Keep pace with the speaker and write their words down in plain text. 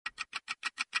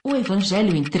O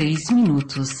Evangelho em 3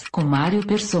 minutos, com Mário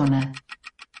Persona.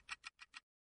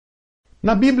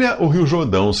 Na Bíblia, o Rio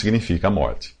Jordão significa a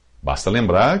morte. Basta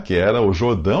lembrar que era o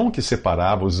Jordão que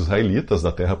separava os israelitas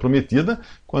da Terra Prometida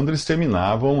quando eles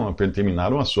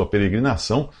terminaram a sua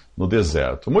peregrinação no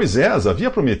deserto. Moisés havia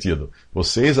prometido: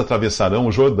 vocês atravessarão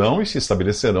o Jordão e se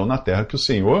estabelecerão na terra que o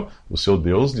Senhor, o seu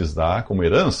Deus, lhes dá como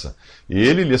herança, e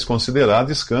ele lhes concederá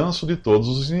descanso de todos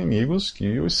os inimigos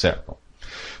que os cercam.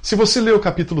 Se você ler o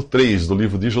capítulo 3 do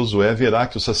livro de Josué, verá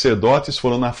que os sacerdotes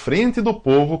foram na frente do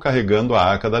povo carregando a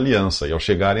Arca da Aliança, e ao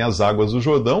chegarem às águas do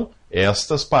Jordão,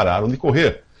 estas pararam de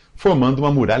correr, formando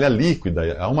uma muralha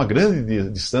líquida a uma grande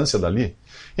distância dali.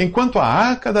 Enquanto a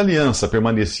Arca da Aliança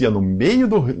permanecia no meio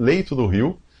do leito do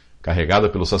rio, carregada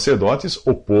pelos sacerdotes,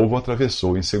 o povo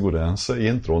atravessou em segurança e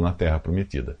entrou na Terra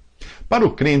Prometida. Para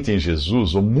o crente em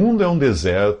Jesus, o mundo é um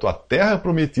deserto, a terra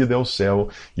prometida é o céu,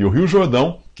 e o Rio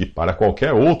Jordão, que para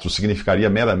qualquer outro significaria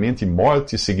meramente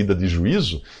morte seguida de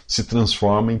juízo, se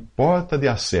transforma em porta de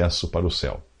acesso para o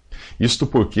céu. Isto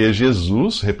porque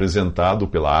Jesus, representado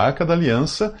pela Arca da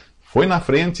Aliança, foi na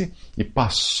frente e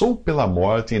passou pela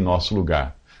morte em nosso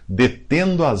lugar,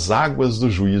 detendo as águas do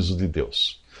juízo de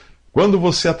Deus. Quando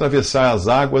você atravessar as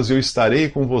águas, eu estarei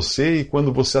com você, e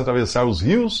quando você atravessar os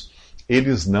rios,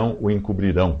 eles não o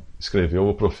encobrirão, escreveu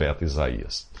o profeta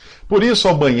Isaías. Por isso,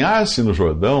 ao banhar-se no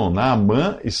Jordão,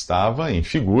 Naamã estava, em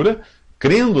figura,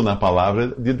 crendo na palavra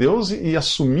de Deus e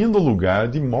assumindo o lugar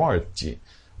de morte,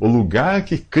 o lugar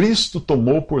que Cristo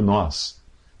tomou por nós.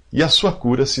 E a sua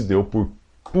cura se deu por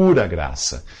pura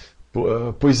graça,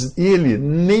 pois ele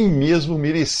nem mesmo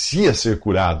merecia ser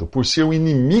curado, por ser um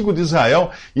inimigo de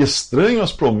Israel e estranho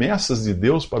às promessas de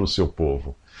Deus para o seu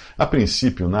povo. A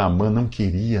princípio, Naamã não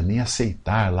queria nem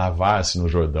aceitar lavar-se no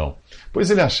Jordão, pois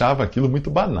ele achava aquilo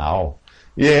muito banal.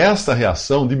 E é esta a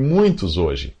reação de muitos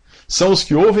hoje. São os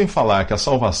que ouvem falar que a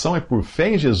salvação é por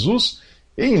fé em Jesus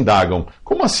e indagam: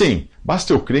 como assim?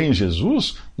 Basta eu crer em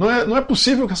Jesus? Não é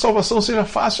possível que a salvação seja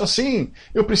fácil assim.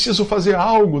 Eu preciso fazer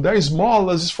algo, dar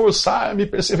esmolas, esforçar-me,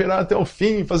 perseverar até o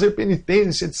fim, fazer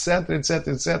penitência, etc, etc,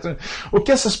 etc. O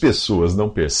que essas pessoas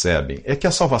não percebem é que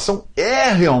a salvação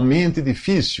é realmente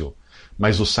difícil,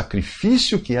 mas o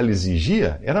sacrifício que ela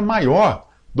exigia era maior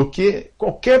do que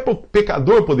qualquer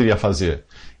pecador poderia fazer.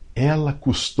 Ela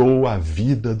custou a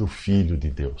vida do Filho de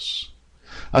Deus.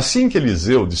 Assim que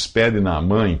Eliseu despede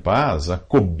Naamã em paz, a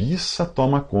cobiça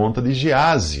toma conta de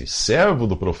Geazi, servo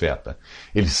do profeta.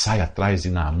 Ele sai atrás de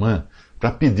Naamã para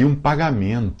pedir um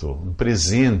pagamento, um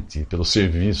presente pelo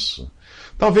serviço.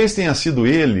 Talvez tenha sido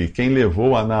ele quem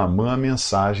levou a Naamã a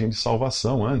mensagem de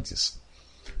salvação antes.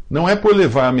 Não é por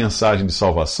levar a mensagem de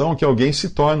salvação que alguém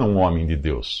se torna um homem de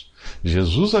Deus.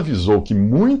 Jesus avisou que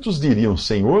muitos diriam: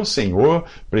 Senhor, Senhor,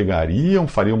 pregariam,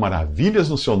 fariam maravilhas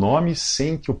no seu nome,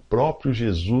 sem que o próprio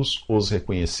Jesus os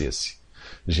reconhecesse.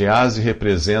 Geazi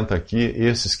representa aqui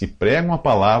esses que pregam a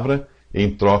palavra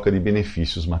em troca de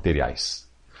benefícios materiais.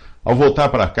 Ao voltar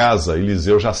para casa,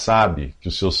 Eliseu já sabe que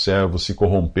o seu servo se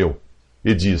corrompeu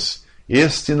e diz: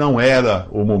 este não era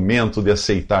o momento de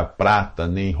aceitar prata,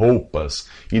 nem roupas,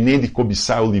 e nem de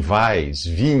cobiçar olivais,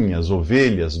 vinhas,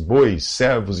 ovelhas, bois,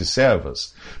 servos e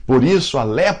servas. Por isso a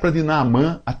lepra de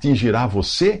Naamã atingirá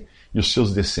você e os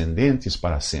seus descendentes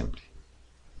para sempre.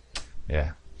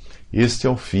 Este é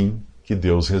o fim que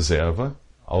Deus reserva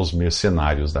aos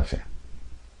mercenários da fé.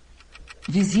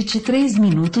 Visite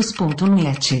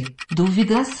 3minutos.net.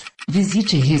 Dúvidas?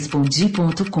 Visite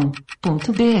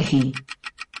respondi.com.br.